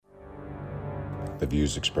The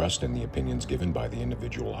views expressed and the opinions given by the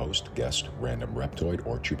individual host, guest, random reptoid,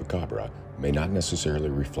 or chupacabra may not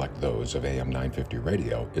necessarily reflect those of AM 950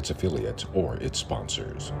 Radio, its affiliates, or its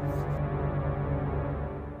sponsors.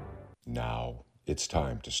 Now, it's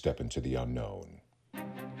time to step into the unknown.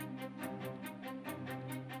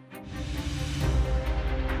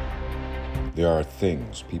 There are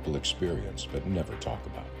things people experience but never talk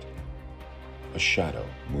about. A shadow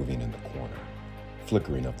moving in the corner,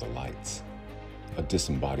 flickering of the lights, a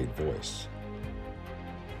disembodied voice.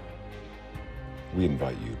 We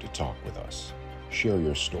invite you to talk with us. Share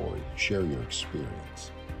your story, share your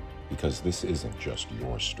experience, because this isn't just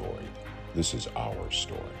your story, this is our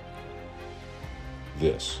story.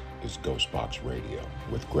 This is GhostBox Radio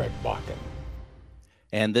with Greg Bakken.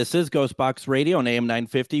 And this is GhostBox Radio on AM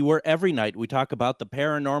 950, where every night we talk about the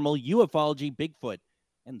paranormal, ufology, Bigfoot,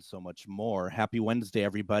 and so much more. Happy Wednesday,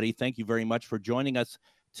 everybody. Thank you very much for joining us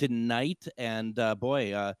tonight. And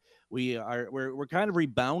we're kind of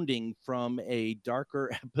rebounding from a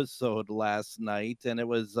darker episode last night, and it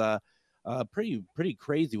was pretty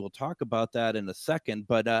crazy. We'll talk about that in a second.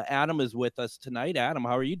 But Adam is with us tonight. Adam,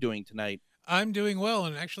 how are you doing tonight? I'm doing well,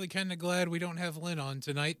 and actually kind of glad we don't have Lynn on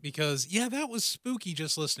tonight because, yeah, that was spooky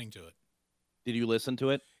just listening to it. Did you listen to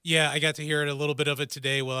it? Yeah, I got to hear a little bit of it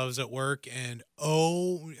today while I was at work, and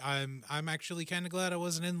I'm actually kind of glad I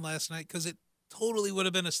wasn't in last night because it totally would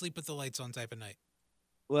have been a sleep with the lights on type of night.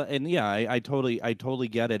 Well, and yeah, I totally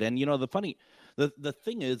get it. And you know, the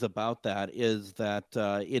thing is about that is that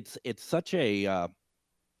it's such a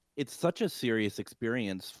serious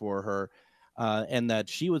experience for her. And that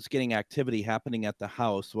she was getting activity happening at the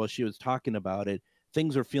house while she was talking about it.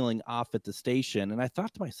 Things were feeling off at the station. And I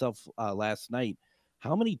thought to myself last night,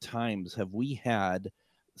 how many times have we had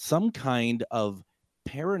some kind of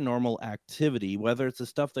paranormal activity, whether it's the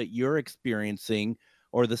stuff that you're experiencing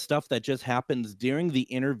or the stuff that just happens during the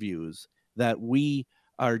interviews that we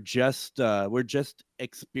are we're just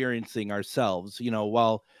experiencing ourselves, you know,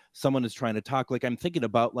 while someone is trying to talk. Like I'm thinking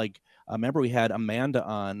about, like, remember we had Amanda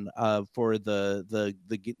on for the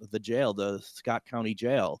jail, the Scott County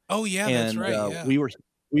Jail. Oh yeah, and, that's right. Yeah.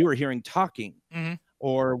 We were hearing talking, mm-hmm.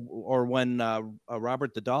 or when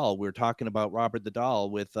Robert the Doll, we were talking about Robert the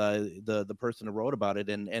Doll with the person who wrote about it,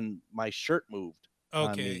 and my shirt moved.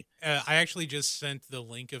 Okay, I actually just sent the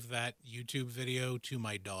link of that YouTube video to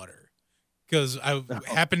my daughter. Because I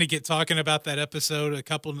happened to get talking about that episode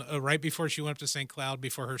right before she went up to St. Cloud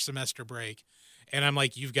before her semester break. And I'm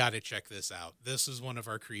like, you've got to check this out. This is one of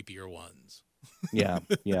our creepier ones. Yeah.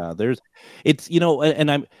 It's, you know,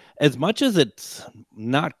 and I'm, as much as it's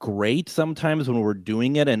not great sometimes when we're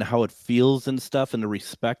doing it and how it feels and stuff and the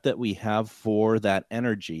respect that we have for that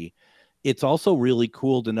energy, it's also really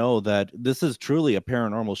cool to know that this is truly a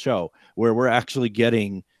paranormal show where we're actually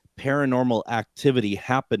getting paranormal activity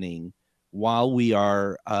happening while we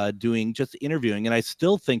are doing just interviewing. And I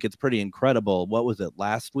still think it's pretty incredible. What was it,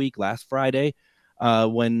 last Friday,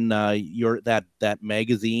 when that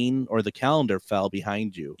magazine or the calendar fell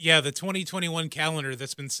behind you? Yeah, the 2021 calendar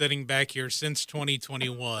that's been sitting back here since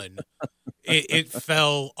 2021. it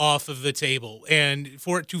fell off of the table. And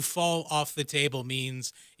for it to fall off the table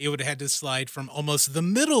means it would have had to slide from almost the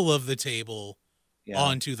middle of the table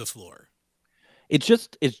onto the floor. It's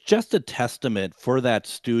just a testament for that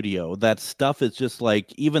studio. That stuff is just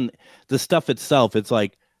like, even the stuff itself, it's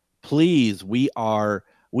like, please, we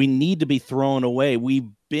need to be thrown away. We've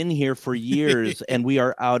been here for years and we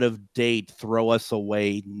are out of date. Throw us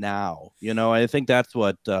away now. You know, I think that's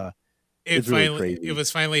what it's really crazy. It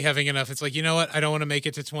was finally having enough. It's like, you know what? I don't want to make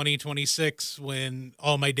it to 2026 when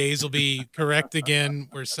all my days will be correct again.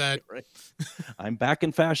 We're set. Right. I'm back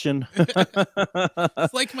in fashion.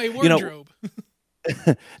 It's like my wardrobe. You know,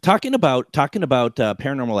 talking about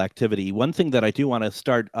paranormal activity, one thing that I do want to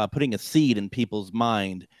start putting a seed in people's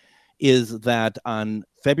mind is that on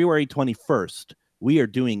February 21st, we are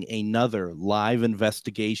doing another live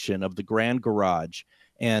investigation of the Grand Garage,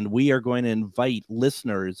 and we are going to invite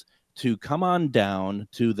listeners to come on down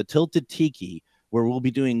to the Tilted Tiki, where we'll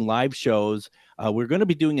be doing live shows. We're going to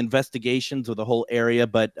be doing investigations of the whole area,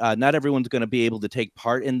 but not everyone's going to be able to take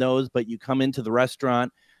part in those. But you come into the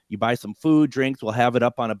restaurant, you buy some food, drinks. We'll have it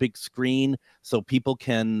up on a big screen so people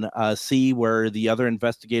can see where the other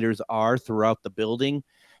investigators are throughout the building.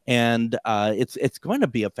 And it's going to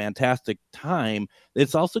be a fantastic time.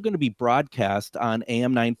 It's also going to be broadcast on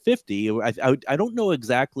AM 950. I don't know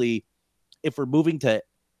exactly if we're moving to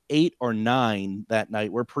 8 or 9 that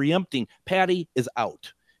night. We're preempting. Patty is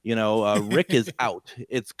out. Rick is out.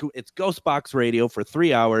 It's GhostBox Radio for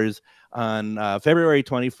 3 hours on February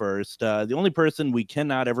 21st. The only person we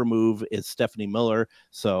cannot ever move is Stephanie Miller.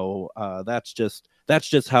 So that's just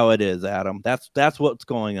how it is, Adam. That's what's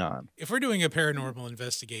going on. If we're doing a paranormal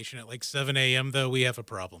investigation at like 7 a.m., though, we have a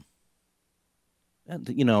problem. And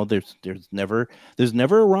there's never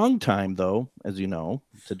a wrong time, though, as you know,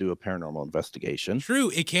 to do a paranormal investigation. True,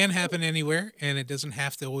 it can happen anywhere, and it doesn't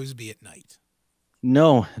have to always be at night.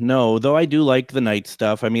 No, though I do like the night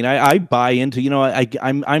stuff. I mean, I buy into,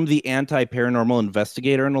 I'm the anti-paranormal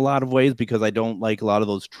investigator in a lot of ways because I don't like a lot of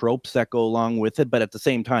those tropes that go along with it. But at the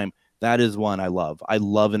same time, that is one I love. I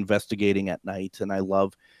love investigating at night,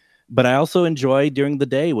 but I also enjoy during the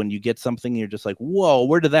day when you get something and you're just like, whoa,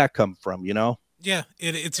 where did that come from? Yeah,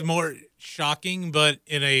 it's more shocking, but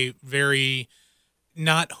in a very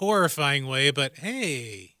not horrifying way. But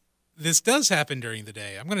hey, this does happen during the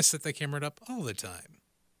day. I'm going to set that camera up all the time.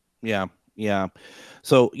 Yeah.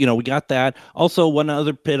 So, we got that. Also, one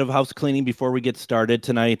other bit of house cleaning before we get started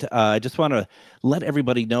tonight. I just want to let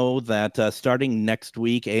everybody know that starting next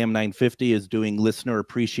week, AM 950 is doing Listener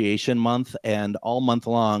Appreciation Month. And all month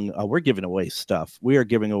long, we're giving away stuff. We are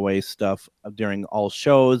giving away stuff during all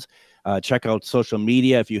shows. Check out social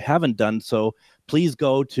media. If you haven't done so, please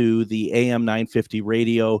go to the AM 950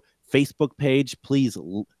 Radio Facebook page. Please,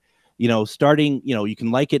 starting, you can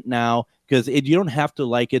like it now because you don't have to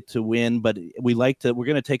like it to win, but we're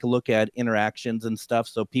going to take a look at interactions and stuff.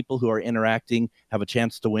 So people who are interacting have a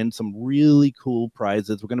chance to win some really cool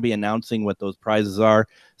prizes. We're going to be announcing what those prizes are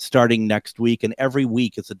starting next week. And every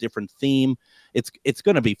week it's a different theme. It's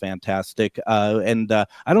going to be fantastic. And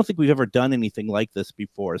I don't think we've ever done anything like this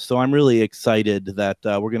before. So I'm really excited that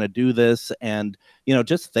we're going to do this and,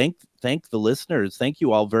 just thank the listeners. Thank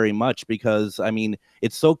you all very much because, I mean,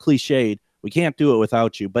 it's so cliched. We can't do it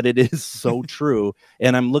without you, but it is so true.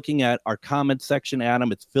 And I'm looking at our comment section,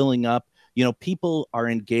 Adam. It's filling up. People are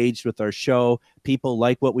engaged with our show. People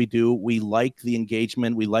like what we do. We like the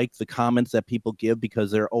engagement. We like the comments that people give because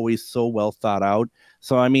they're always so well thought out.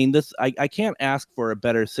 So, I mean, I can't ask for a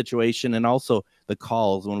better situation. And also the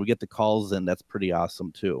calls, when we get the calls in, that's pretty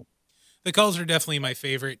awesome too. The calls are definitely my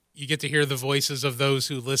favorite. You get to hear the voices of those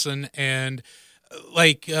who listen. And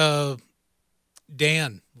like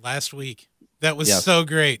Dan last week, that was so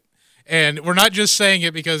great. And we're not just saying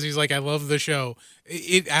it because he's like, I love the show.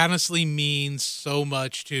 It honestly means so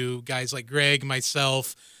much to guys like Greg,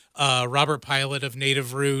 myself, Robert Pilot of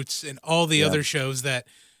Native Roots, and all the other shows that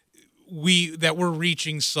we're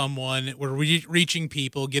reaching someone, we're reaching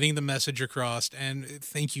people, getting the message across. And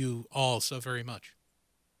thank you all so very much.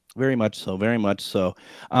 Very much so. Very much so.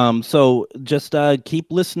 So just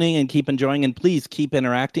keep listening and keep enjoying, and please keep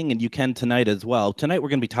interacting. And you can tonight as well. Tonight we're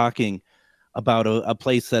going to be talking about a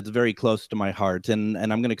place that's very close to my heart, and I'm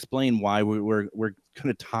going to explain why we're going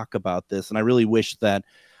to talk about this. And I really wish that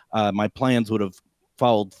my plans would have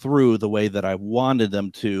followed through the way that I wanted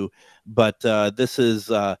them to, but this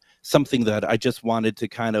is something that I just wanted to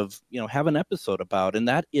kind of have an episode about, and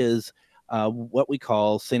that is what we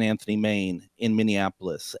call St. Anthony, Maine in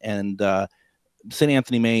Minneapolis. And St.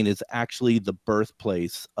 Anthony, Maine is actually the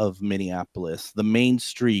birthplace of Minneapolis. The main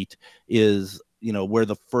street is where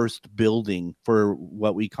the first building for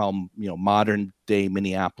what we call, modern day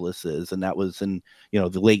Minneapolis is. And that was in,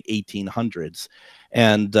 the late 1800s.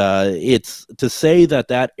 And it's to say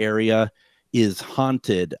that area is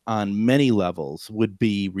haunted on many levels would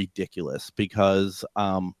be ridiculous because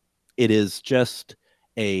it is just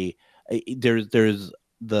there's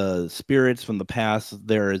the spirits from the past.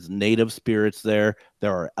 There is native spirits there.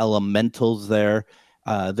 There are elementals there.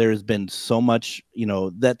 There's been so much,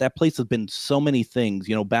 that place has been so many things,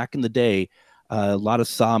 back in the day, a lot of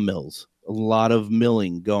sawmills, a lot of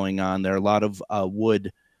milling going on there, a lot of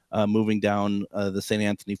wood moving down the St.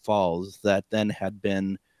 Anthony Falls that then had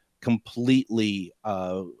been completely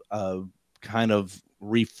kind of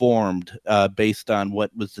reformed based on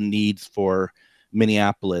what was the needs for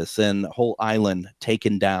Minneapolis, and the whole island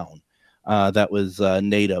taken down that was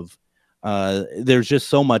native. There's just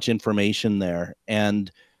so much information there.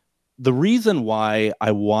 And the reason why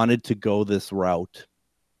I wanted to go this route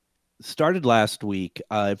started last week.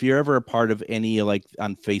 If you're ever a part of any, like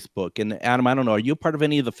on Facebook, and Adam, I don't know, are you a part of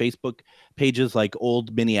any of the Facebook pages like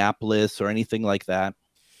Old Minneapolis or anything like that?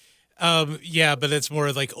 Yeah, but it's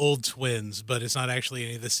more like Old Twins, but it's not actually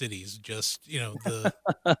any of the cities, just,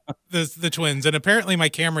 the twins. And apparently my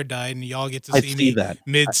camera died and y'all get to see me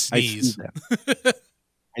mid sneeze.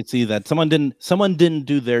 I see that. Someone didn't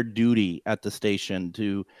do their duty at the station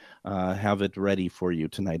to have it ready for you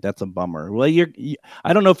tonight. That's a bummer. Well,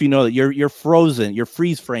 I don't know if you know that you're frozen. You're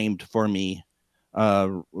freeze framed for me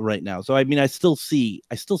right now. So I mean, I still see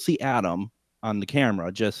Adam on the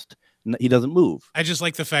camera, just he doesn't move. I just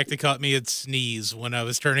like the fact it caught me at sneeze when I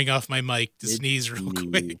was turning off my mic to sneeze real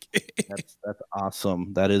quick. That's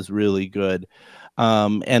awesome. That is really good.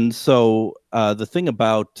 And so the thing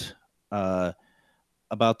about that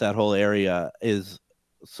whole area is,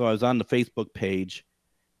 so I was on the Facebook page,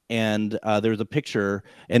 and there was a picture,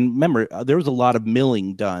 and remember, there was a lot of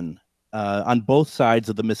milling done on both sides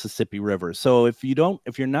of the Mississippi River. So if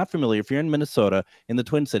you're not familiar, if you're in Minnesota, in the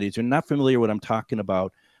Twin Cities, you're not familiar what I'm talking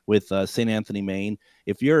about with St. Anthony, Maine.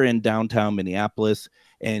 If you're in downtown Minneapolis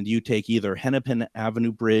and you take either Hennepin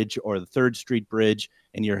Avenue Bridge or the 3rd Street Bridge,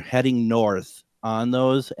 and you're heading north on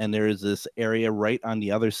those, and there is this area right on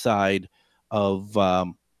the other side of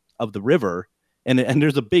the river, and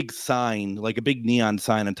there's a big sign, like a big neon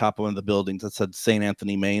sign on top of one of the buildings that said St.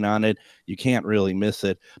 Anthony, Maine on it. You can't really miss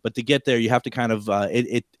it. But to get there, you have to kind of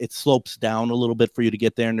it slopes down a little bit for you to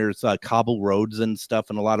get there, and there's cobble roads and stuff,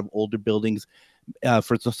 and a lot of older buildings.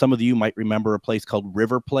 For some of you might remember a place called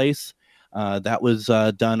River Place. That was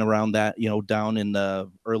done around that, down in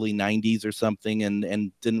the early 90s or something,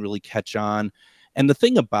 and didn't really catch on. And the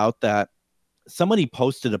thing about that, somebody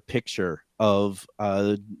posted a picture of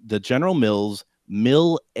the General Mills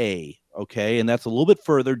Mill A, okay, and that's a little bit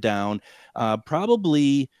further down,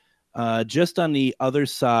 probably just on the other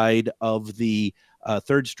side of the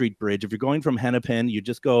 3rd Street Bridge. If you're going from Hennepin, you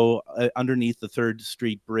just go underneath the 3rd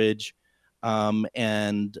Street Bridge,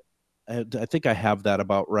 and I think I have that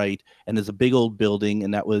about right. And there's a big old building,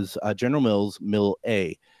 and that was General Mills Mill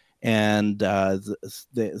A, and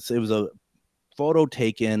it was a photo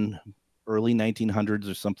taken early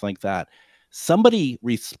 1900s or something like that. Somebody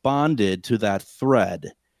responded to that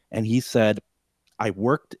thread, and he said, I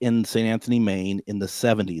worked in St. Anthony, Maine in the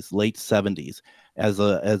 70s, late 70s,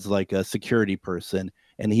 as like a security person,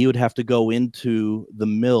 and he would have to go into the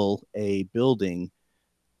Mill A building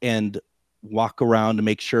and walk around to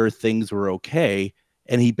make sure things were okay.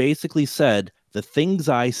 And he basically said, the things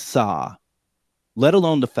I saw, let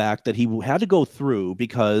alone the fact that he had to go through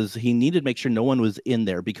because he needed to make sure no one was in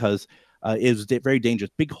there, because it was very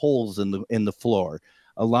dangerous, big holes in the floor,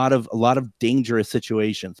 a lot of dangerous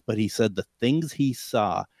situations. But he said the things he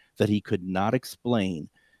saw that he could not explain,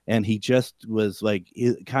 and he just was like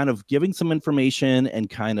kind of giving some information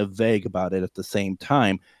and kind of vague about it at the same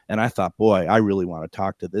time. And I thought, boy, I really want to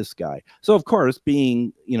talk to this guy. So of course,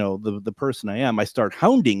 being the person I am, I start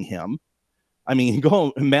hounding him. I mean,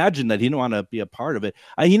 go imagine that he didn't want to be a part of it.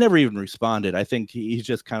 He never even responded. I think he's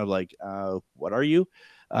just kind of like, what are you?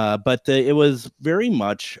 But it was very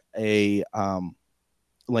much a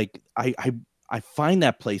like I find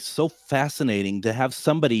that place so fascinating to have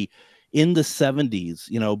somebody in the 70s,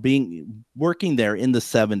 working there in the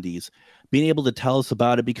 70s, being able to tell us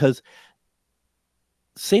about it, because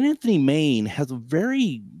St. Anthony, Maine has a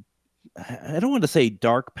very, I don't want to say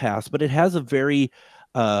dark past, but it has a very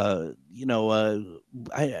I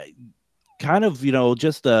kind of,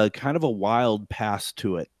 just a kind of a wild past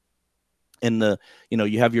to it. And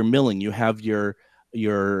you have your milling, you have your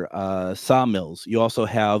sawmills, you also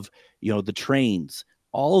have, the trains,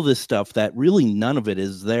 all of this stuff that really none of it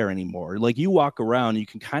is there anymore. Like you walk around, you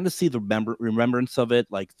can kind of see the remembrance of it,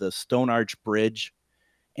 like the Stone Arch Bridge,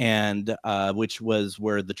 and which was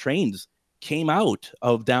where the trains came out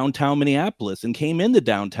of downtown Minneapolis and came into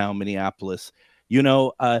downtown Minneapolis.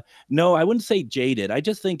 No, I wouldn't say jaded. I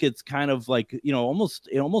just think it's kind of like, almost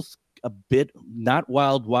a bit not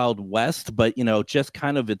wild west, but just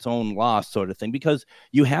kind of its own lost sort of thing, because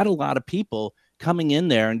you had a lot of people coming in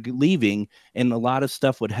there and leaving, and a lot of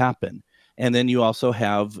stuff would happen. And then you also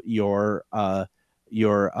have your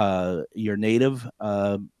native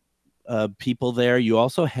people there. You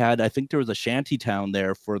also had, I think there was a shanty town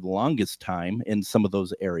there for the longest time in some of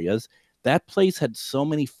those areas. That place had so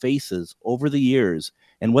many faces over the years.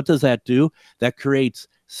 And what does that do? That creates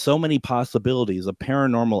so many possibilities of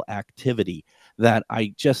paranormal activity that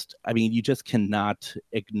you just cannot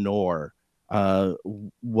ignore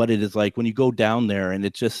what it is like when you go down there, and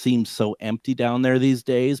it just seems so empty down there these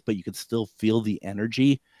days, but you can still feel the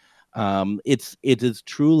energy. It is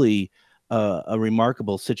truly a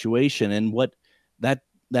remarkable situation. And what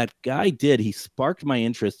that guy did, he sparked my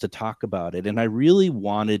interest to talk about it. And I really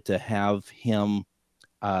wanted to have him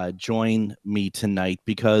join me tonight,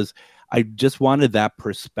 because I just wanted that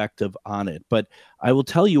perspective on it. But I will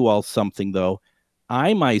tell you all something, though.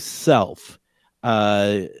 I myself,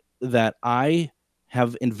 that I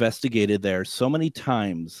have investigated there so many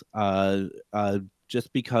times,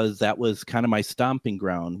 just because that was kind of my stomping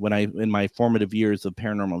ground in my formative years of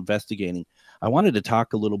paranormal investigating. I wanted to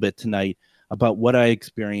talk a little bit tonight about what I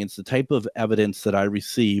experienced, the type of evidence that I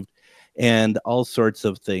received, and all sorts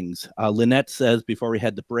of things. Lynette says, before we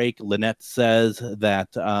had the break, Lynette says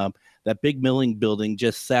that that big milling building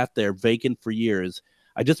just sat there vacant for years.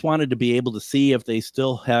 I just wanted to be able to see if they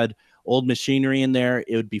still had old machinery in there.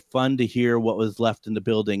 It would be fun to hear what was left in the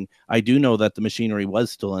building. I do know that the machinery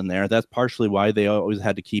was still in there. That's partially why they always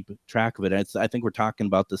had to keep track of it. I think we're talking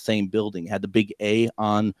about the same building, had the big A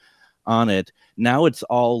on it. Now it's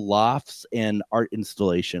all lofts and art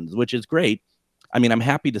installations, which is great. I mean, I'm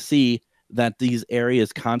happy to see that these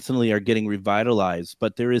areas constantly are getting revitalized,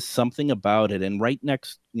 but there is something about it. And right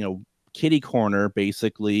next, kitty corner,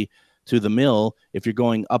 basically, to the mill, if you're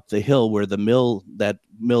going up the hill where the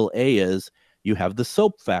mill A is, you have the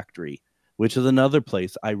soap factory, which is another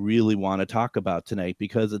place I really want to talk about tonight,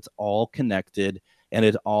 because it's all connected and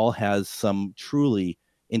it all has some truly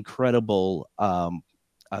incredible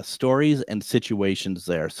stories and situations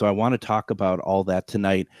there. So I want to talk about all that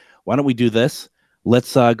tonight. Why don't we do this?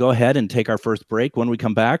 Let's go ahead and take our first break. When we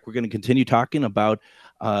come back, we're going to continue talking about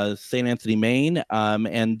St. Anthony, Maine,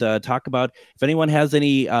 and talk about if anyone has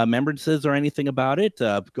any remembrances or anything about it.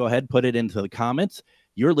 Go ahead, put it into the comments.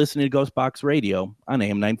 You're listening to GhostBox Radio on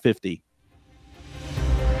AM 950.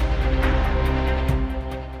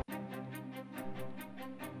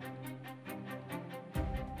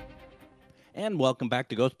 And welcome back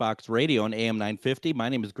to GhostBox Radio on AM 950. My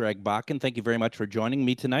name is Greg Bakken. Thank you very much for joining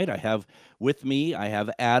me tonight. I have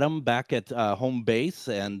Adam back at home base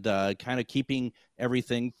and kind of keeping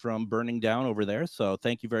everything from burning down over there. So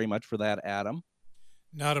thank you very much for that, Adam.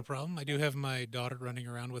 Not a problem. I do have my daughter running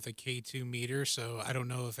around with a K2 meter, so I don't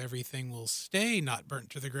know if everything will stay not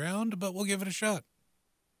burnt to the ground, but we'll give it a shot.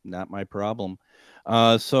 Not my problem.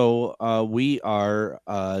 So we are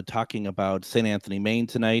talking about St. Anthony, Maine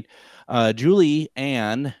tonight. Julie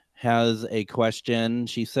Ann has a question.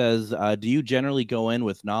 She says, do you generally go in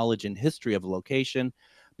with knowledge and history of a location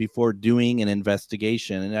before doing an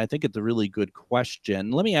investigation? And I think it's a really good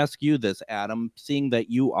question. Let me ask you this, Adam, seeing that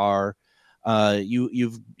you are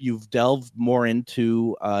you've delved more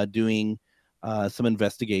into doing some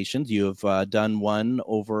investigations. You have done one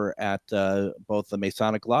over at both the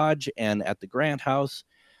Masonic Lodge and at the Grant House.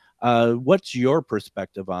 What's your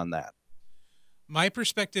perspective on that? My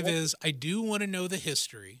perspective is I do want to know the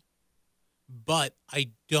history, but I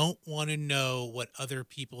don't want to know what other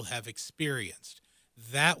people have experienced.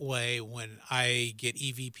 That way, when I get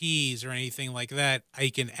EVPs or anything like that, I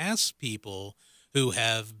can ask people who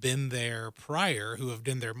have been there prior, who have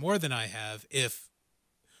been there more than I have, if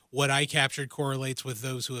what I captured correlates with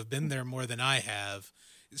those who have been there more than I have,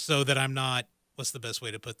 so that I'm not, what's the best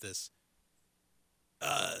way to put this?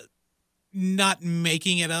 Not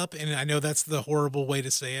making it up. And I know that's the horrible way to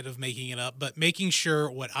say it, of making it up, but making sure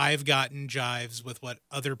what I've gotten jives with what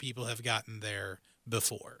other people have gotten there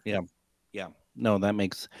before. Yeah. Yeah. No, that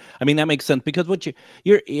makes sense, because what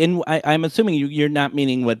you're in, I'm assuming you're not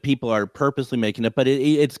meaning what people are purposely making it, but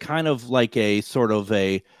it's kind of like a sort of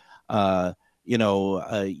a,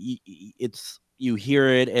 it's, you hear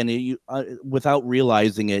it and you without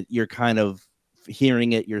realizing it, you're kind of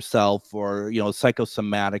hearing it yourself, or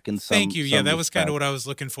psychosomatic in some. Thank you. Yeah, that was kind of what I was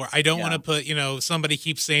looking for. I don't want to put, somebody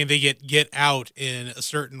keeps saying they get out in a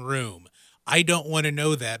certain room. I don't want to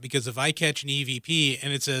know that, because if I catch an EVP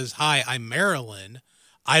and it says, "Hi, I'm Marilyn,"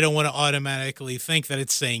 I don't want to automatically think that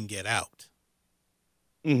it's saying "get out."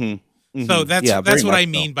 Mm-hmm. Mm-hmm. So that's what I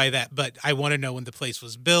mean by that. But I want to know when the place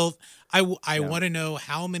was built. I want to know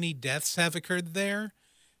how many deaths have occurred there.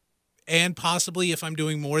 And possibly, if I'm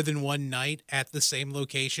doing more than one night at the same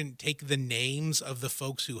location, take the names of the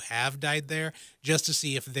folks who have died there, just to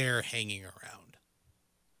see if they're hanging around.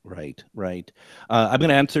 Right. I'm going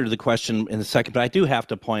to answer the question in a second, but I do have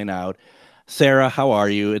to point out, Sarah, how are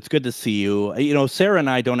you? It's good to see you. Sarah and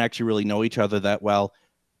I don't actually really know each other that well,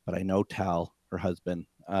 but I know Tal, her husband,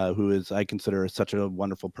 who is, I consider, such a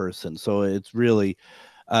wonderful person. So it's really,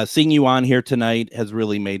 seeing you on here tonight has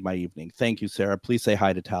really made my evening. Thank you, Sarah. Please say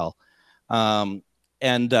hi to Tal. And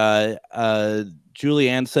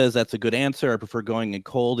Julianne says, that's a good answer. I prefer going in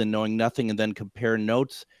cold and knowing nothing and then compare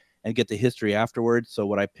notes and get the history afterwards. So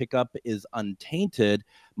what I pick up is untainted.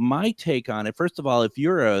 My take on it, first of all, if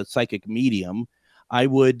you're a psychic medium, I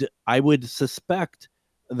would suspect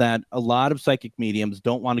that a lot of psychic mediums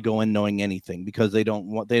don't want to go in knowing anything, because they don't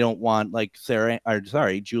want, like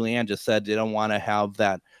Julianne just said, they don't want to have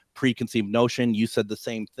that preconceived notion. You said the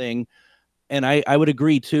same thing. And I would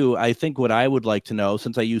agree too. I think what I would like to know,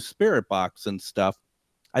 since I use Spirit Box and stuff,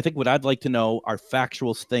 I think what I'd like to know are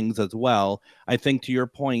factual things as well. I think, to your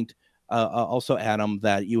point, also, Adam,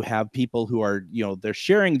 that you have people who are, they're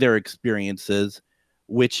sharing their experiences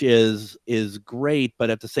which is great, but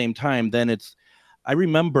at the same time, then it's. I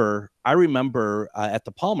remember at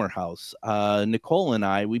the Palmer House, Nicole and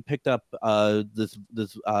I, we picked up this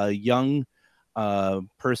young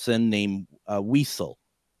person named Weasel.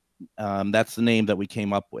 That's the name that we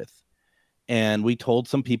came up with, and we told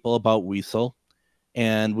some people about Weasel.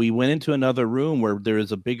 And we went into another room where there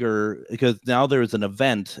is a bigger, because now there is an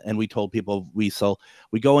event, and we told people of Weasel.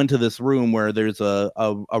 We go into this room where there's a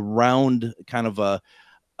round kind of a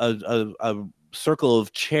circle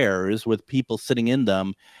of chairs with people sitting in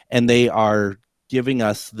them, and they are giving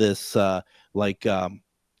us this like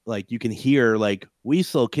you can hear like,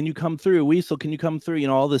 Weasel, can you come through? Weasel, can you come through?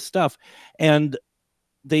 All this stuff. And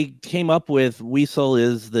they came up with Weasel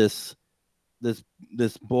is this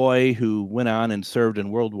boy who went on and served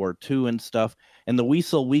in World War II and stuff. And the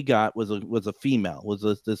Weasel we got was a female, was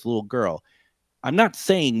this little girl. I'm not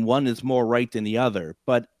saying one is more right than the other,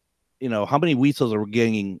 but how many Weasels are we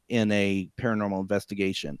getting in a paranormal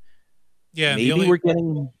investigation? Yeah, maybe we're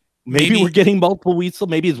getting multiple Weasel.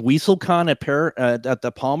 Maybe it's WeaselCon at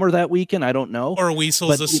the Palmer that weekend. I don't know. Or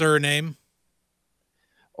Weasel's a surname.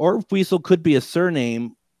 Or Weasel could be a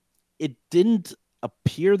surname. It didn't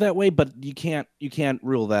appear that way, but you can't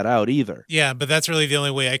rule that out either. Yeah, but that's really the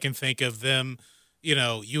only way I can think of them.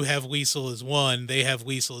 You have Weasel as one, they have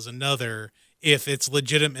Weasel as another. If it's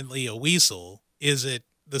legitimately a Weasel, is it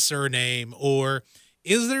the surname, or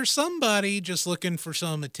is there somebody just looking for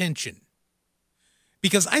some attention?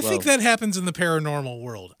 Because I think that happens in the paranormal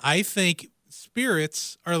world. I think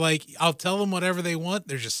spirits are like, I'll tell them whatever they want.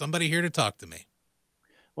 There's just somebody here to talk to me.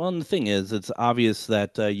 Well, and the thing is, it's obvious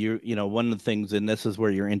that one of the things, and this is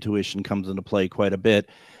where your intuition comes into play quite a bit,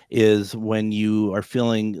 is when you are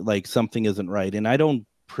feeling like something isn't right. And I don't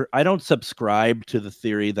subscribe to the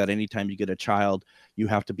theory that anytime you get a child, you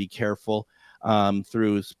have to be careful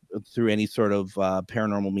through any sort of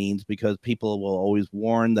paranormal means, because people will always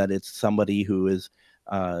warn that it's somebody who is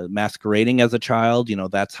masquerading as a child.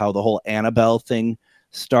 That's how the whole Annabelle thing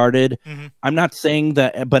started. Mm-hmm. I'm not saying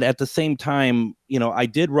that, but at the same time, I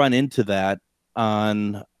did run into that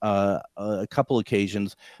on a couple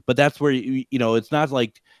occasions, but that's where it's not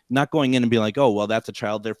like not going in and being like, oh well, that's a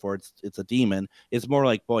child, therefore it's a demon. It's more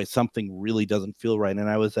like, boy, something really doesn't feel right. And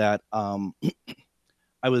I was at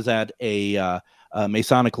a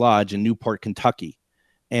Masonic lodge in Newport, Kentucky,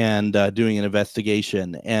 and doing an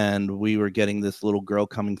investigation, and we were getting this little girl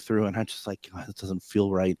coming through, and I'm just like, God, this doesn't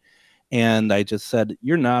feel right. And I just said,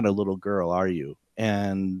 you're not a little girl, are you?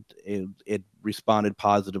 And it responded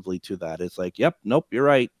positively to that. It's like, yep, nope, you're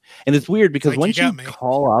right. And it's weird because once you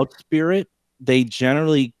call out spirit, they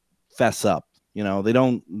generally fess up.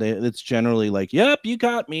 It's generally like, yep, you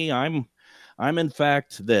got me. I'm in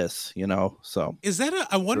fact this, so. Is that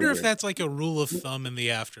I wonder if that's like a rule of thumb in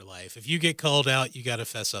the afterlife. If you get called out, you got to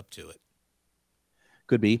fess up to it.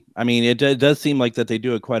 Could be. I mean, it does seem like that they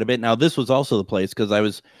do it quite a bit. Now, this was also the place because I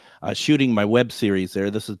was shooting my web series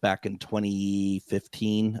there. This is back in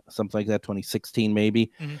 2015, something like that, 2016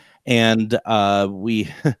 maybe. Mm-hmm. And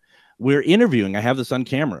we're interviewing. I have this on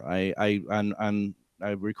camera.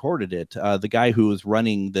 I recorded it. The guy who was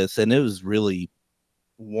running this, and it was really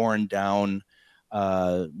worn down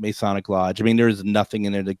Masonic lodge. I mean, there's nothing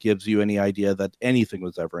in it that gives you any idea that anything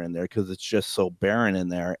was ever in there, because it's just so barren in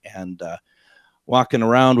there. And walking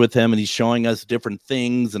around with him, and he's showing us different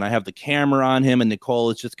things, and I have the camera on him, and Nicole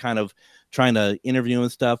is just kind of trying to interview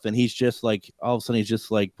and stuff, and he's just like, all of a sudden he's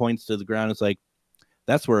just like points to the ground. It's like,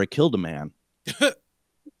 that's where I killed a man.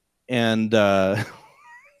 And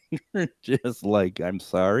just like, I'm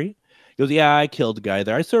sorry. He goes, yeah, I killed a guy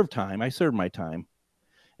there. I served my time.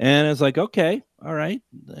 And it's like, okay, all right,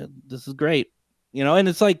 this is great. And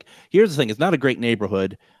it's like, here's the thing, it's not a great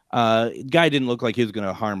neighborhood. Guy didn't look like he was going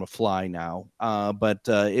to harm a fly now, but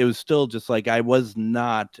it was still just like, I was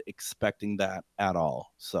not expecting that at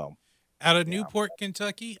all. So out of Newport,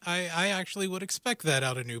 Kentucky, I actually would expect that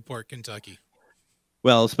out of Newport, Kentucky.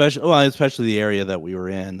 Well, especially the area that we were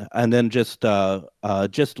in, and then just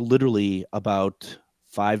literally about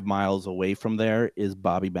 5 miles away from there is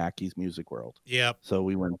Bobby Mackey's Music World. Yep. So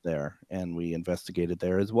we went there and we investigated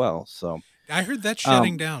there as well. So I heard that's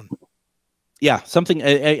shutting down. Yeah, something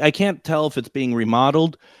I can't tell if it's being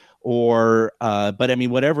remodeled or, but I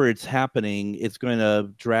mean, whatever it's happening, it's going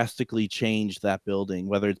to drastically change that building,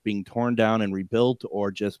 whether it's being torn down and rebuilt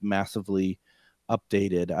or just massively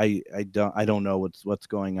updated. I don't know what's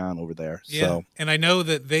going on over there. Yeah, so. And I know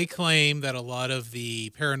that they claim that a lot of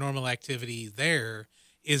the paranormal activity there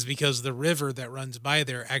is because the river that runs by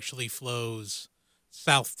there actually flows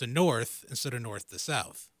south to north instead of north to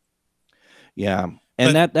south. Yeah.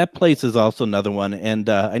 And that place is also another one. And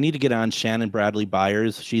I need to get on Shannon Bradley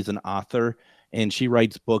Byers. She's an author, and she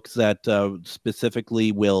writes books that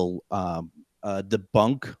specifically will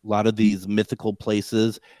debunk a lot of these mythical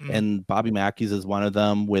places. And Bobby Mackey's is one of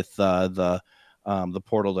them, with the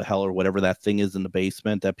portal to hell, or whatever that thing is in the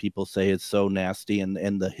basement that people say is so nasty,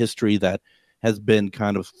 and the history that has been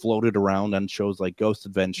kind of floated around on shows like Ghost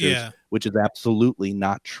Adventures, which is absolutely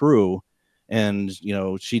not true. And, you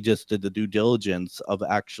know, she just did the due diligence of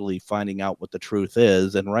actually finding out what the truth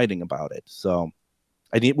is and writing about it. So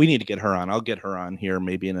we need to get her on. I'll get her on here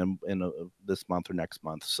maybe in this month or next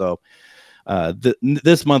month. So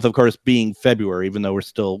this month, of course, being February, even though we're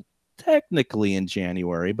still technically in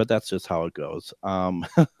January, but that's just how it goes. Our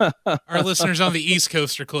listeners on the East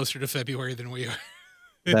Coast are closer to February than we are.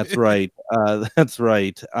 That's right. That's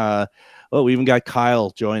right. Oh, we even got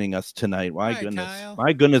Kyle joining us tonight. My goodness. Kyle.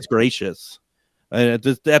 My goodness gracious.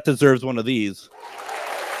 That deserves one of these.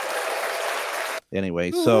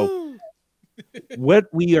 Anyway, so what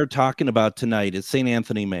we are talking about tonight is St.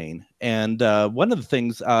 Anthony, Maine. And one of the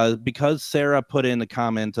things, because Sarah put in a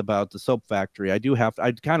comment about the soap factory, I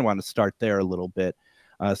kind of want to start there a little bit.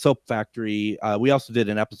 Soap factory. We also did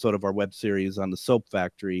an episode of our web series on the soap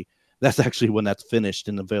factory. That's actually when that's finished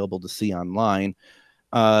and available to see online.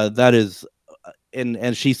 That is,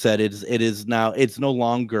 and she said it is now. It's no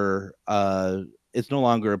longer a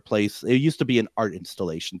place. It used to be an art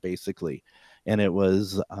installation, basically, and it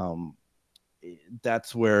was.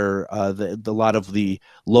 That's where a lot of the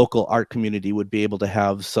local art community would be able to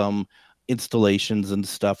have some installations and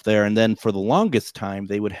stuff there. And then for the longest time,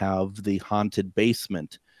 they would have the haunted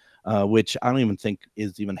basement. Which I don't even think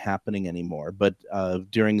is even happening anymore. But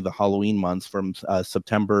during the Halloween months, from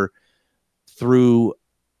September through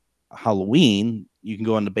Halloween, you can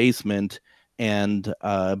go in the basement and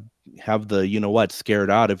have the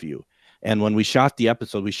scared out of you. And when we shot the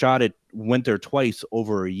episode, went there twice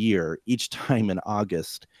over a year, each time in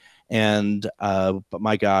August. And but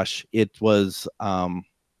my gosh, it was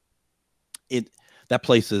that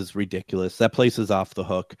place is ridiculous. That place is off the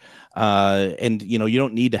hook. And, you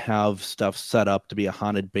don't need to have stuff set up to be a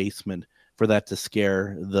haunted basement for that to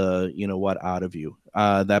scare the, out of you.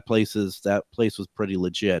 That place was pretty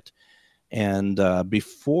legit. And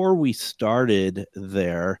before we started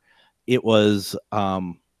there, it was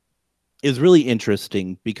really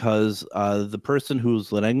interesting because the person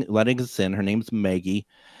who's letting us in, her name's Maggie.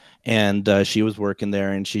 And she was working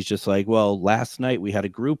there, and she's just like, well, last night we had a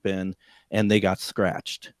group in, and they got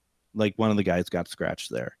scratched. Like, one of the guys got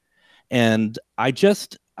scratched there. And I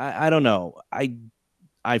don't know.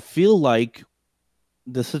 I feel like,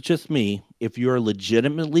 this is just me, if you're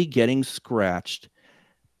legitimately getting scratched,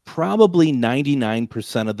 probably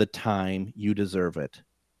 99% of the time you deserve it.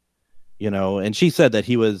 And she said that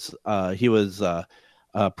he was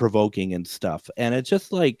provoking and stuff. And it's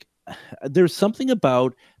just like, there's something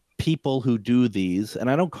about people who do these, and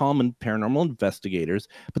I don't call them paranormal investigators,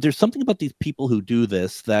 but there's something about these people who do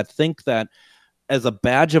this that think that as a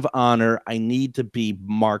badge of honor, I need to be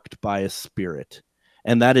marked by a spirit.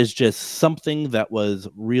 And that is just something that was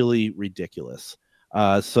really ridiculous.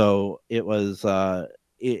 So it was,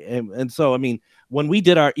 and so, I mean, when we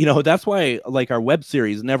did our, that's why, like, our web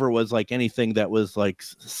series never was like anything that was like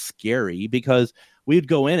scary, because we'd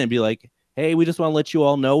go in and be like, hey, we just want to let you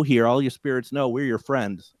all know here, all your spirits know we're your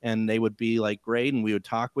friends. And they would be like, great. And we would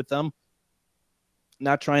talk with them,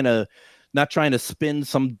 not trying to spin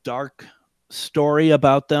some dark story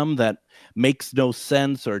about them that makes no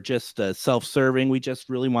sense or just self-serving. We just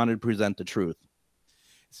really wanted to present the truth.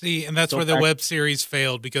 See, and that's where the web series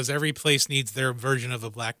failed, because every place needs their version of a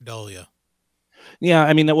Black Dahlia. Yeah,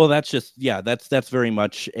 I mean, well, that's very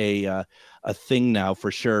much a thing now, for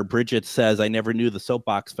sure. Bridget says, I never knew the soap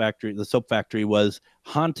factory was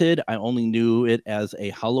haunted. I only knew it as a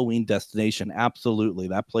Halloween destination. Absolutely.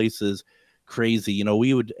 That place is crazy.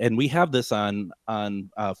 We have this on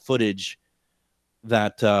footage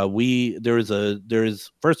that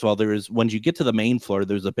first of all, when you get to the main floor,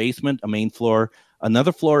 there's a basement, a main floor,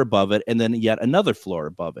 another floor above it, and then yet another floor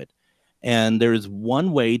above it. And there's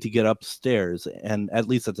one way to get upstairs, and at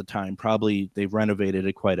least at the time, probably they've renovated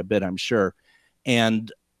it quite a bit, I'm sure.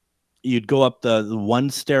 And you'd go up the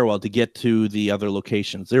one stairwell to get to the other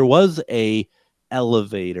locations. There was a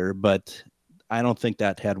elevator, but I don't think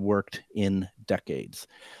that had worked in decades.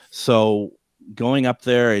 So going up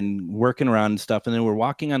there and working around and stuff, and then we're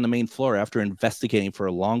walking on the main floor after investigating for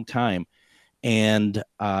a long time, and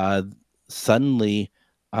suddenly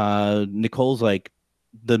Nicole's like,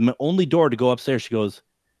 the only door to go upstairs, she goes,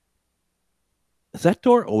 has that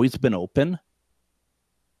door always been open?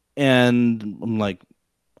 And I'm like,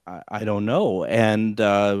 I don't know. And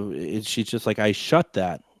she's just like, I shut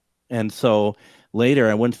that. And so later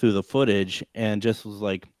I went through the footage and just was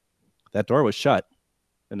like, that door was shut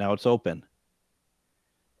and now it's open.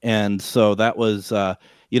 And so that was, I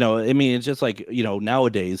mean, it's just like,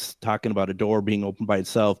 nowadays talking about a door being open by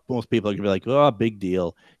itself, most people are gonna be like, oh, big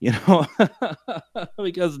deal,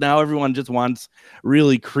 because now everyone just wants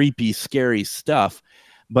really creepy, scary stuff.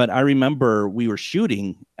 But I remember we were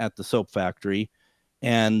shooting at the soap factory,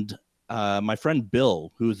 and my friend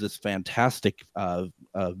Bill, who's this fantastic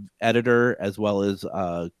editor as well as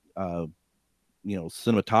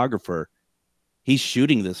cinematographer, he's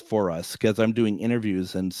shooting this for us because I'm doing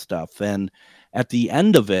interviews and stuff. And at the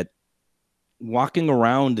end of it, walking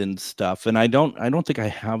around and stuff, and I don't think I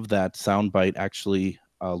have that soundbite actually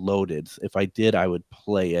loaded. If I did, I would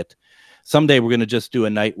play it. Someday we're gonna just do a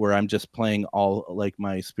night where I'm just playing all like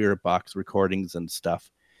my Spirit Box recordings and stuff.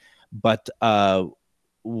 But I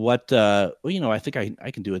think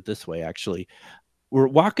I can do it this way actually. We're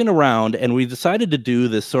walking around and we decided to do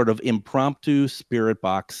this sort of impromptu Spirit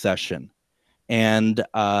Box session. And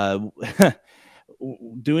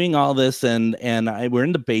doing all this, and we're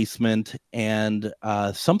in the basement, and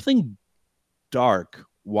something dark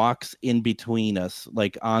walks in between us,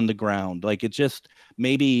 like on the ground, like it just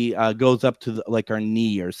maybe goes up to like our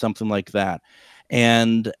knee or something like that.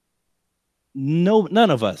 And none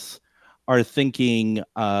of us are thinking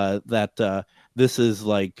that this is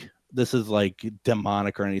like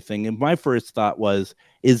demonic or anything. And my first thought was,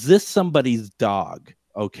 is this somebody's dog?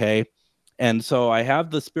 Okay. And so I have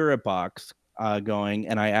the Spirit Box going,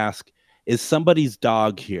 and I ask, is somebody's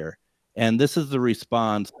dog here? And this is the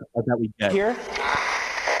response that we get. Here?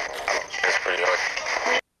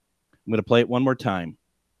 I'm going to play it one more time.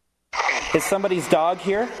 Is somebody's dog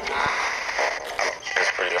here?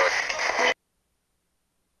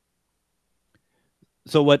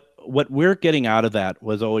 So what we're getting out of that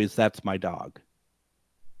was always, that's my dog.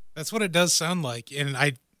 That's what it does sound like. And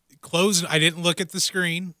I didn't look at the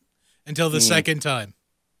screen until the second time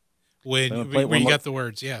when you got the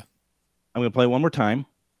words. Yeah. I'm going to play one more time.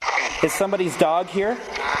 Is somebody's dog here?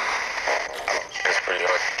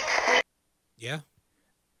 Yeah.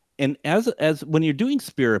 And as when you're doing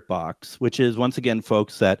Spirit Box, which is, once again,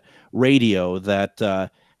 folks, that radio that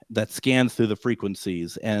scans through the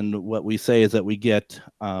frequencies, and what we say is that we get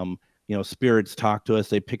spirits talk to us,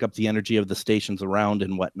 they pick up the energy of the stations around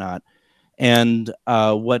and whatnot. And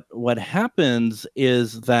what happens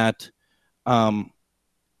is that when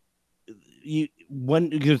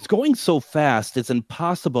it's going so fast, it's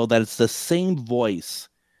impossible that it's the same voice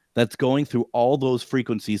that's going through all those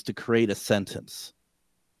frequencies to create a sentence.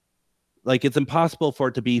 Like, it's impossible for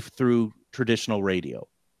it to be through traditional radio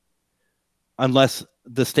unless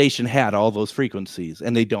the station had all those frequencies,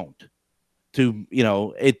 and they don't.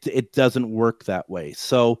 It doesn't work that way.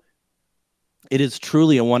 So it is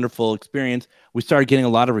truly a wonderful experience. We started getting a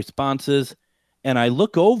lot of responses, and I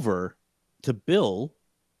look over to Bill,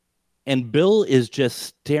 and Bill is just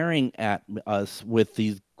staring at us with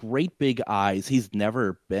these great big eyes. He's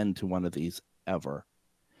never been to one of these ever.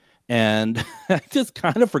 And I just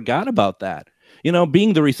kind of forgot about that.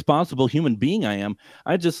 Being the responsible human being I am,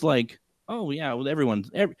 I just like, oh yeah, well,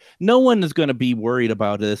 no one is going to be worried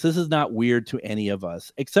about this. This is not weird to any of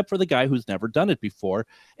us, except for the guy who's never done it before.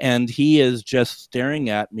 And he is just staring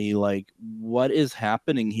at me like, what is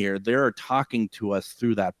happening here? They're talking to us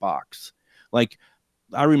through that box. Like,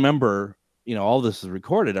 I remember, all this is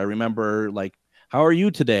recorded. I remember, like, how are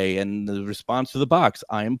you today? And the response to the box,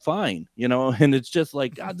 I am fine, and it's just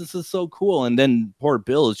like, God, this is so cool. And then poor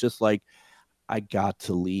Bill is just like, I got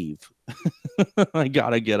to leave. I got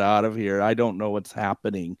to get out of here. I don't know what's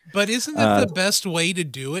happening. But isn't it the best way to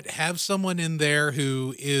do it? Have someone in there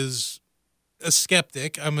who is a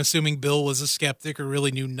skeptic. I'm assuming Bill was a skeptic or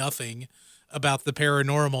really knew nothing about the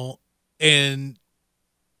paranormal. And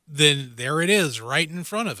then there it is right in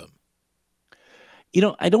front of him.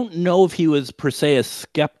 I don't know if he was per se a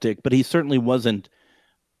skeptic, but he certainly wasn't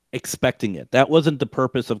expecting it. That wasn't the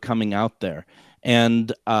purpose of coming out there.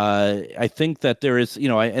 And I think that there is,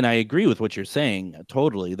 and I agree with what you're saying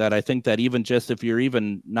totally, that I think that even just if you're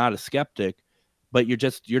even not a skeptic, but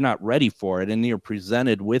you're not ready for it and you're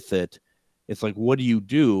presented with it, it's like, what do you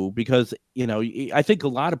do? Because, I think a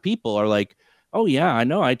lot of people are like, oh yeah, I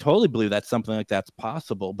know, I totally believe that something like that's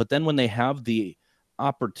possible. But then when they have the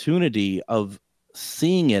opportunity of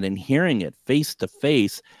seeing it and hearing it face to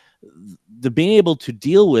face, the being able to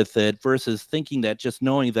deal with it versus thinking that just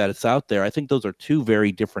knowing that it's out there, I think those are two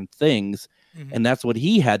very different things. Mm-hmm. And that's what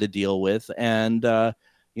he had to deal with. And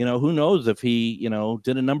who knows if he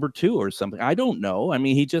did a number 2 or something. I don't know. I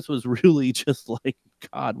mean, he just was really just like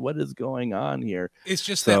God, what is going on here? It's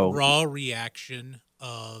just that So raw reaction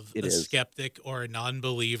of it a is. skeptic or a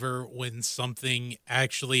non-believer when something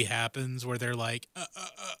actually happens where they're like,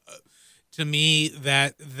 to me,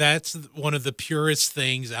 that's one of the purest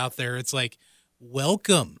things out there. It's like,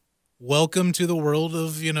 welcome, welcome to the world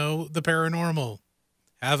of, the paranormal.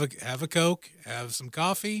 Have a Coke, have some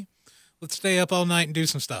coffee. Let's stay up all night and do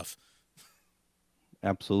some stuff.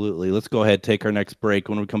 Absolutely. Let's go ahead, take our next break.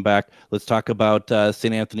 When we come back, let's talk about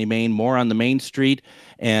St. Anthony, Maine, more on the Main Street,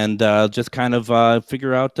 and just kind of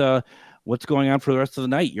figure out what's going on for the rest of the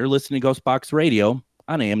night. You're listening to GhostBox Radio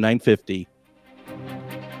on AM 950.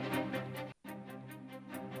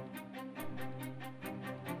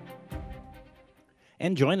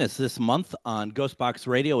 And join us this month on GhostBox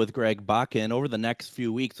Radio with Greg Bakken. Over the next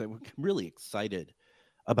few weeks, I'm really excited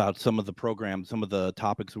about some of the programs, some of the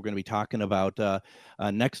topics we're going to be talking about.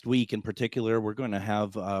 Next week in particular, we're going to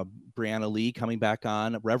have Brianna Lee coming back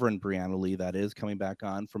on, Reverend Brianna Lee, that is, coming back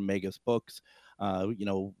on from Megas Books.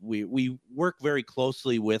 We work very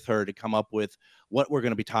closely with her to come up with what we're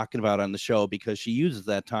going to be talking about on the show, because she uses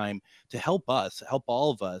that time to help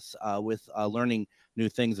all of us with learning new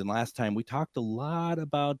things. And last time we talked a lot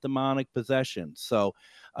about demonic possession. So,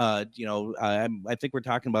 I think we're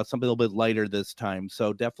talking about something a little bit lighter this time.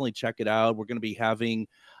 So definitely check it out. We're going to be having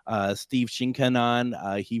Steve Shinken on.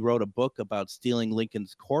 He wrote a book about stealing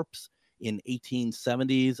Lincoln's corpse in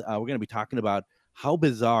 1870s. We're going to be talking about how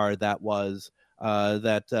bizarre that was,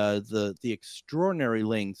 the extraordinary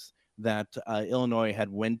lengths that Illinois had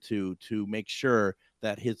went to make sure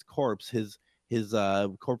that his corpse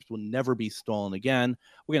will never be stolen again.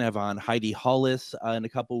 We're going to have on Heidi Hollis in a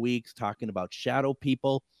couple weeks talking about shadow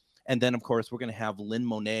people. And then, of course, we're going to have Lynn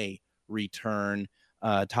Monet return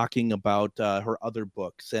talking about her other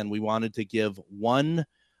books. And we wanted to give one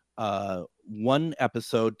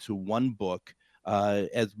episode to one book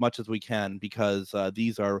as much as we can, because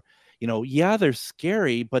these are, they're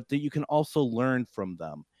scary, but you can also learn from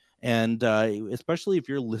them. And especially if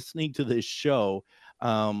you're listening to this show,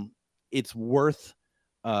 it's worth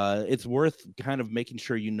kind of making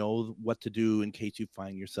sure you know what to do in case you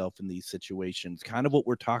find yourself in these situations. Kind of what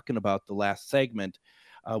we're talking about the last segment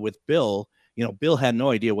with Bill. Bill had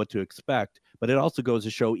no idea what to expect, but it also goes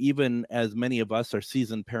to show, even as many of us are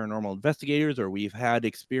seasoned paranormal investigators, or we've had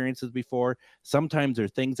experiences before, sometimes there are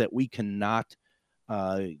things that we cannot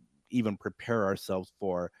even prepare ourselves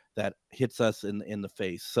for that hits us in the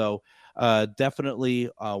face. So definitely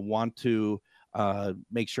want to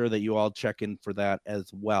make sure that you all check in for that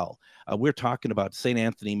as well. We're talking about St.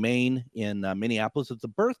 Anthony, Maine in Minneapolis. It's the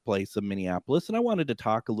birthplace of Minneapolis. And I wanted to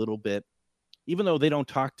talk a little bit, even though they don't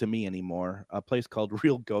talk to me anymore, a place called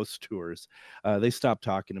Real Ghost Tours. They stopped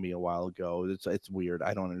talking to me a while ago. It's weird.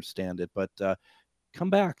 I don't understand it, but come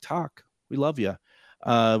back, talk. We love you.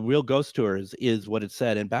 Real Ghost Tours is what it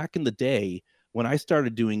said. And back in the day, when I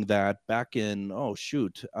started doing that back in,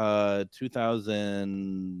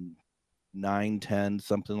 2009, 10,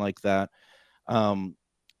 something like that,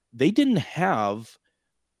 they didn't have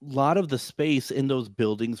a lot of the space in those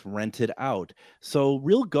buildings rented out. So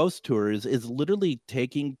Real Ghost Tours is literally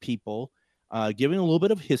taking people, giving a little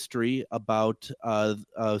bit of history about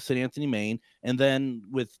St. Anthony, Maine, and then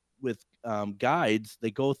with guides,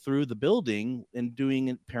 they go through the building and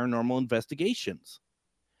doing paranormal investigations.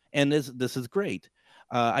 And this is great.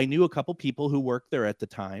 I knew a couple people who worked there at the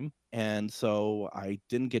time, and so I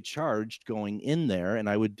didn't get charged going in there, and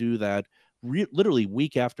I would do that literally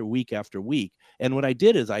week after week after week. And what I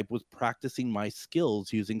did is I was practicing my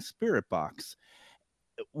skills using Spirit Box.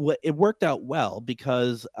 It worked out well,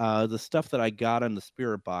 because the stuff that I got on the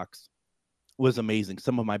Spirit Box was amazing.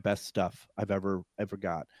 Some of my best stuff I've ever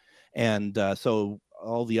got. And so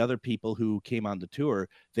all the other people who came on the tour,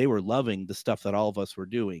 they were loving the stuff that all of us were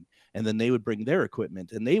doing. And then they would bring their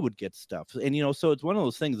equipment and they would get stuff. And, so it's one of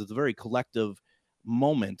those things, it's a very collective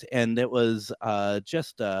moment. And it was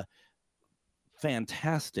just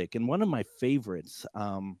fantastic. And one of my favorites,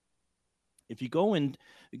 if you go in,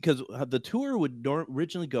 because the tour would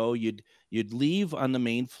originally go, you'd leave on the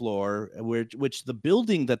main floor, which the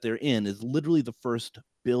building that they're in is literally the first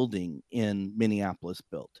building in Minneapolis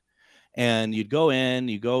built. And you'd go in,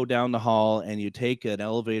 you go down the hall, and you take an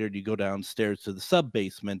elevator, you go downstairs to the sub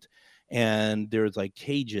basement, and there's like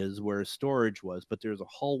cages where storage was, but there's a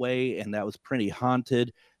hallway, and that was pretty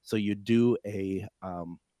haunted. So you do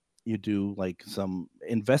like some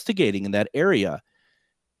investigating in that area.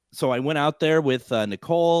 So I went out there with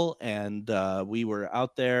Nicole, and we were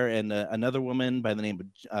out there, and another woman by the name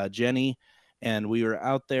of Jenny. And we were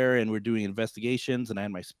out there and we're doing investigations, and I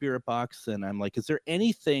had my Spirit Box, and I'm like, is there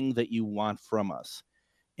anything that you want from us?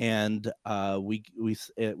 and we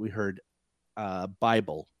heard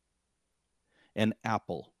Bible and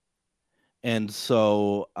apple. And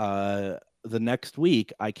so the next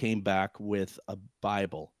week, I came back with a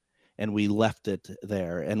Bible, and we left it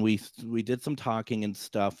there, and we did some talking and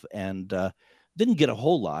stuff, and didn't get a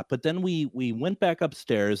whole lot. But then we went back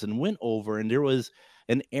upstairs and went over, and there was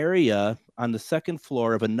an area on the second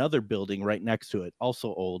floor of another building right next to it,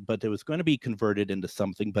 also old, but it was going to be converted into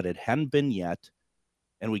something, but it hadn't been yet.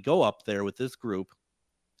 And we go up there with this group,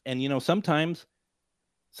 and sometimes,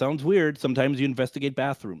 sounds weird, sometimes you investigate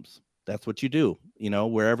bathrooms. That's what you do.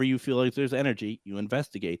 Wherever you feel like there's energy, you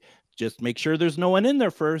investigate. Just make sure there's no one in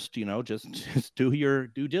there first, just do your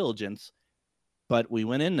due diligence. But we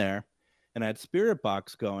went in there, and I had Spirit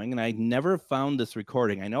Box going, and I never found this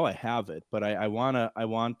recording. I know I have it, but I want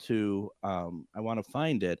to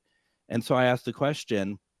find it. And so I asked the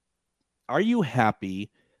question, are you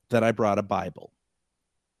happy that I brought a Bible?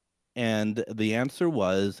 And the answer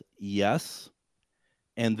was yes.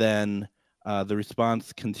 And then the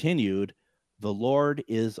response continued, the Lord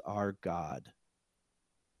is our God.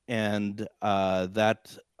 And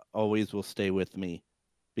that always will stay with me,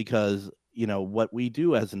 because, what we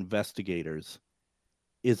do as investigators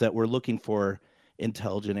is that we're looking for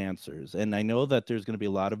intelligent answers. And I know that there's going to be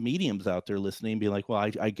a lot of mediums out there listening and be like, well,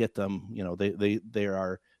 I get them, they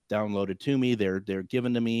are downloaded to me, they're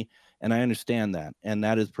given to me, and I understand that. And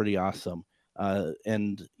that is pretty awesome.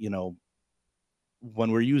 And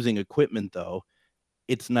when we're using equipment, though,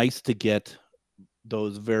 it's nice to get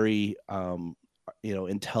those very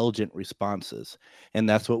intelligent responses, and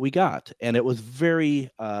that's what we got. And it was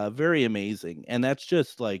very very amazing. And that's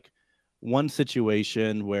just like one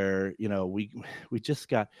situation where we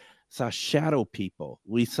just saw shadow people.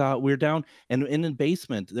 We're down, and in the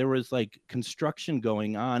basement there was like construction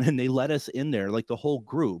going on, and they let us in there, like the whole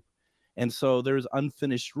group. And so there's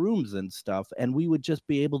unfinished rooms and stuff, and we would just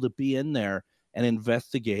be able to be in there and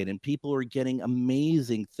investigate, and people were getting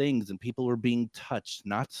amazing things, and people were being touched,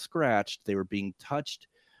 not scratched. They were being touched.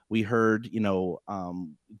 We heard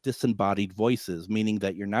disembodied voices, meaning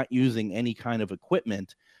that you're not using any kind of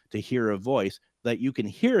equipment to hear a voice, that you can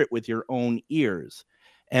hear it with your own ears.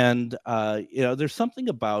 And there's something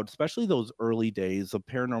about, especially those early days of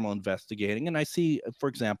paranormal investigating. And I see, for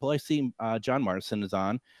example, John Marson is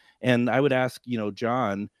on, and I would ask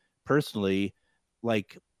John personally,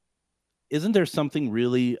 like, isn't there something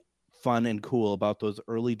really fun and cool about those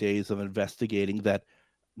early days of investigating that,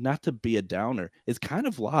 not to be a downer, is kind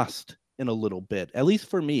of lost in a little bit? At least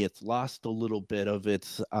for me, it's lost a little bit of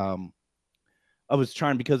its charm,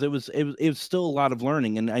 because it was still a lot of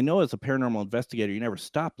learning. And I know as a paranormal investigator, you never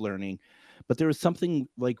stop learning, but there was something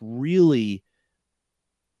like really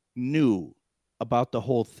new about the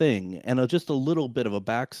whole thing. And just a little bit of a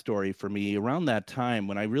backstory for me around that time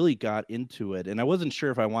when I really got into it. And I wasn't sure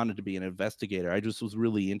if I wanted to be an investigator. I just was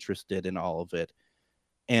really interested in all of it.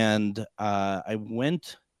 And I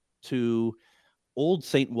went to Old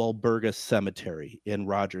St. Walburga Cemetery in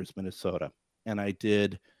Rogers, Minnesota. And I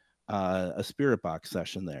did a Spirit Box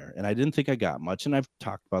session there. And I didn't think I got much. And I've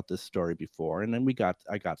talked about this story before. And then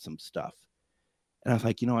I got some stuff. And I was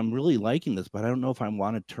like, I'm really liking this, but I don't know if I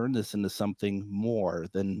want to turn this into something more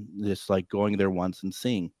than just like going there once and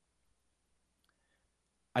seeing.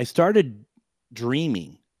 I started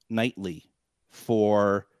dreaming nightly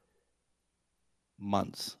for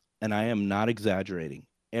months, and I am not exaggerating.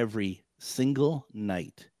 Every single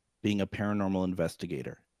night, being a paranormal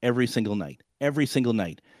investigator, every single night. It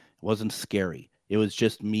wasn't scary. It was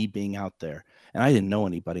just me being out there, and I didn't know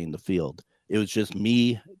anybody in the field. It was just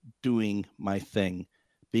me doing my thing,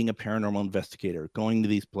 being a paranormal investigator, going to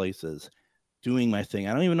these places, doing my thing.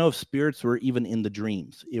 I don't even know if spirits were even in the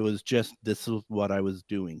dreams. It was just, this was what I was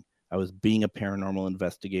doing. I was being a paranormal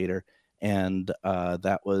investigator, and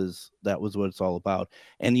that was what it's all about.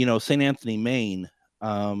 And St. Anthony, Maine,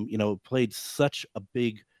 played such a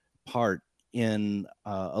big part in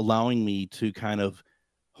allowing me to kind of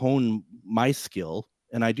hone my skill,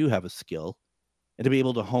 and I do have a skill, and to be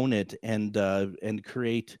able to hone it and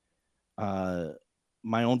create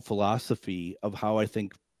my own philosophy of how I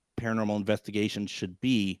think paranormal investigation should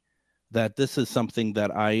be. That this is something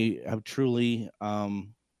that I have truly,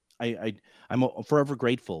 I'm forever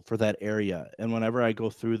grateful for that area. And whenever I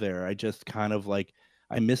go through there, I just kind of like,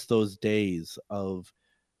 I miss those days of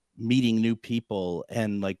meeting new people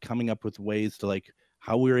and like coming up with ways to, like,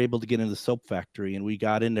 how we were able to get into the soap factory, and we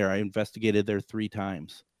got in there. I investigated there 3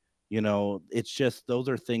 times. It's just, those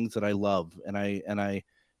are things that I love and I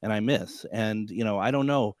miss. And I don't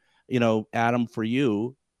know, Adam, for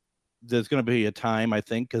you, there's going to be a time, I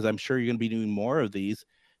think, because I'm sure you're going to be doing more of these,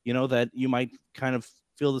 that you might kind of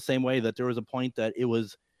feel the same way, that there was a point that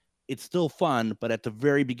it's still fun, but at the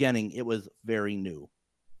very beginning, it was very new.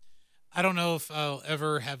 I don't know if I'll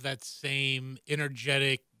ever have that same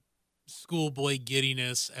energetic schoolboy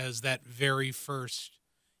giddiness as that very first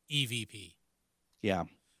EVP. Yeah.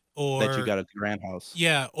 Or that you got at the Grand House.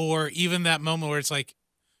 Yeah. Or even that moment where it's like,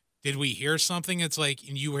 did we hear something? It's like,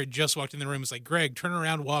 and you had just walked in the room. It's like, Greg, turn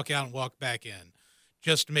around, walk out, and walk back in,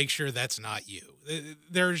 just to make sure that's not you.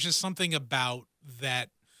 There's just something about that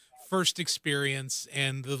first experience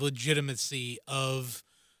and the legitimacy of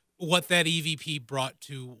what that EVP brought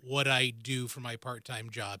to what I do for my part-time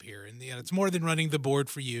job here. And it's more than running the board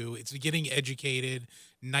for you. It's getting educated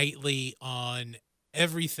nightly on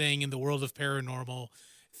everything in the world of paranormal,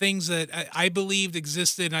 things that I believed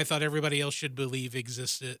existed and I thought everybody else should believe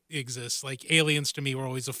exists. Like aliens to me were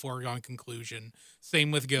always a foregone conclusion.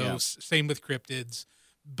 Same with ghosts, same with cryptids.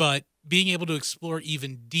 But being able to explore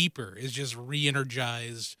even deeper is just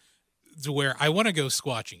re-energized to where I want to go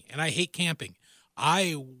squatching, and I hate camping.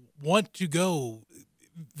 I want to go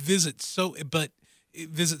visit so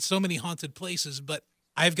many haunted places, but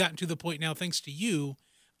I've gotten to the point now, thanks to you,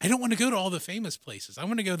 I don't want to go to all the famous places. I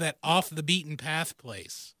want to go that off the beaten path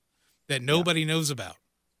place that nobody knows about.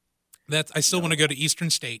 I still want to go to Eastern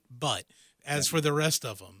State, but as for the rest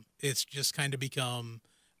of them, it's just kind of become,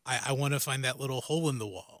 I want to find that little hole in the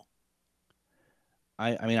wall.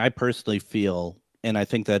 I mean, I personally feel, and I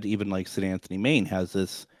think that even like St. Anthony, Maine has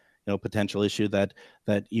this, potential issue that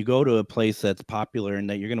you go to a place that's popular and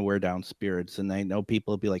that you're going to wear down spirits. And I know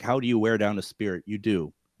people will be like, how do you wear down a spirit? You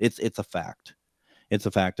do. It's a fact. It's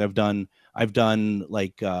a fact. I've done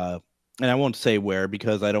like, and I won't say where,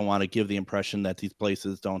 because I don't want to give the impression that these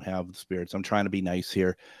places don't have spirits. I'm trying to be nice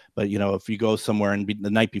here. But, if you go somewhere and the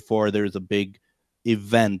night before there's a big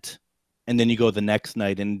event, and then you go the next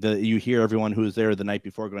night and you hear everyone who was there the night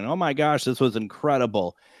before going, oh my gosh, this was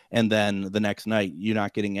incredible. And then the next night, you're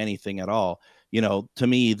not getting anything at all. To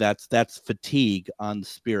me, that's fatigue on the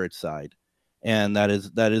spirit side. And that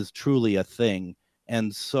is truly a thing.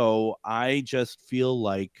 And so I just feel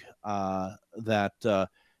like that, to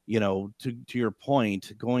your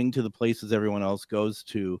point, going to the places everyone else goes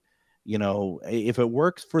to, if it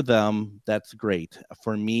works for them, that's great.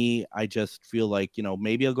 For me, I just feel like,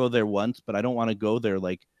 maybe I'll go there once, but I don't want to go there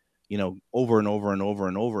like, over and over and over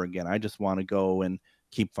and over again. I just want to go and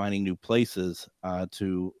keep finding new places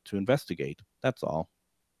to investigate. That's all.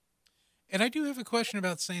 And I do have a question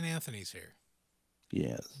about St. Anthony's here.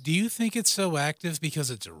 Yes. Do you think it's so active because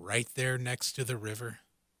it's right there next to the river?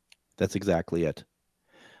 That's exactly it.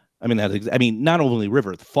 I mean, not only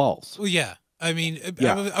river, the falls. Well, yeah. I mean,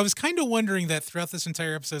 I was kind of wondering that throughout this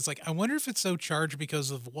entire episode. It's like, I wonder if it's so charged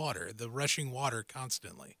because of water, the rushing water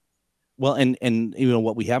constantly. Well, and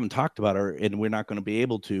what we haven't talked about, and we're not going to be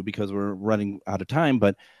able to because we're running out of time,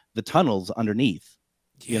 but the tunnels underneath.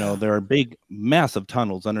 Yeah. There are big, massive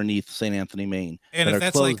tunnels underneath St. Anthony, Maine. And if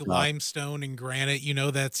that's like up. limestone and granite,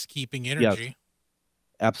 that's keeping energy. Yes,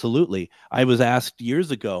 absolutely. I was asked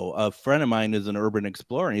years ago, a friend of mine is an urban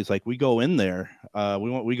explorer, and he's like, we go in there.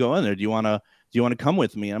 We go in there. Do you want to come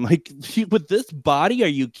with me? I'm like, with this body, are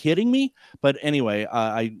you kidding me? But anyway,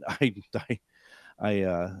 I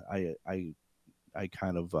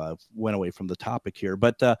kind of went away from the topic here,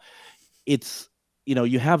 but it's,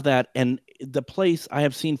 you have that, and the place I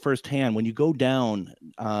have seen firsthand, when you go down,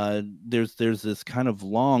 there's this kind of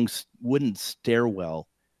long wooden stairwell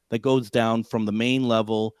that goes down from the main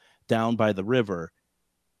level down by the river.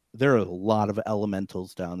 There are a lot of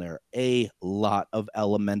elementals down there,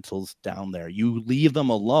 You leave them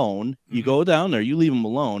alone. Mm-hmm. You go down there, you leave them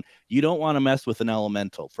alone. You don't want to mess with an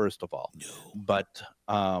elemental, first of all. No. But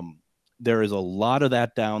there is a lot of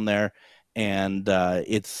that down there. And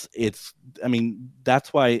it's I mean,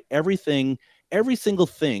 that's why every single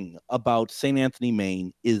thing about St. Anthony,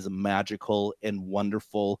 Maine is magical and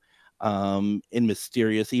wonderful and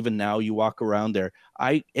mysterious. Even now, you walk around there.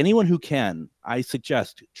 Anyone who can, I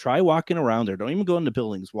suggest try walking around there. Don't even go into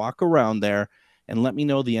buildings. Walk around there and let me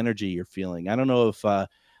know the energy you're feeling. I don't know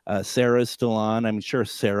if Sarah is still on. I'm sure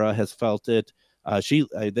Sarah has felt it.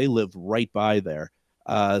 They live right by there.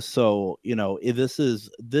 So this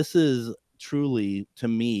is truly, to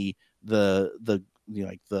me, the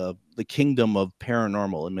kingdom of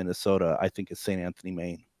paranormal in Minnesota. I think is St. Anthony,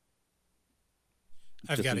 Maine.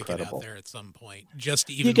 I've got to get out there at some point, just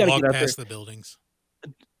to even walk past the buildings.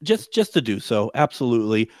 Just to do so.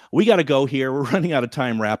 Absolutely. We got to go here. We're running out of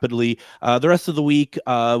time rapidly. The rest of the week,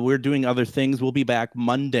 we're doing other things. We'll be back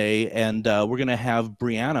Monday, and we're going to have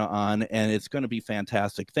Brianna on, and it's going to be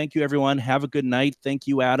fantastic. Thank you, everyone. Have a good night. Thank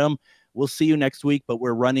you, Adam. We'll see you next week, but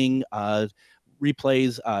we're running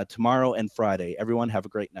replays tomorrow and Friday. Everyone have a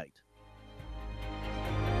great night.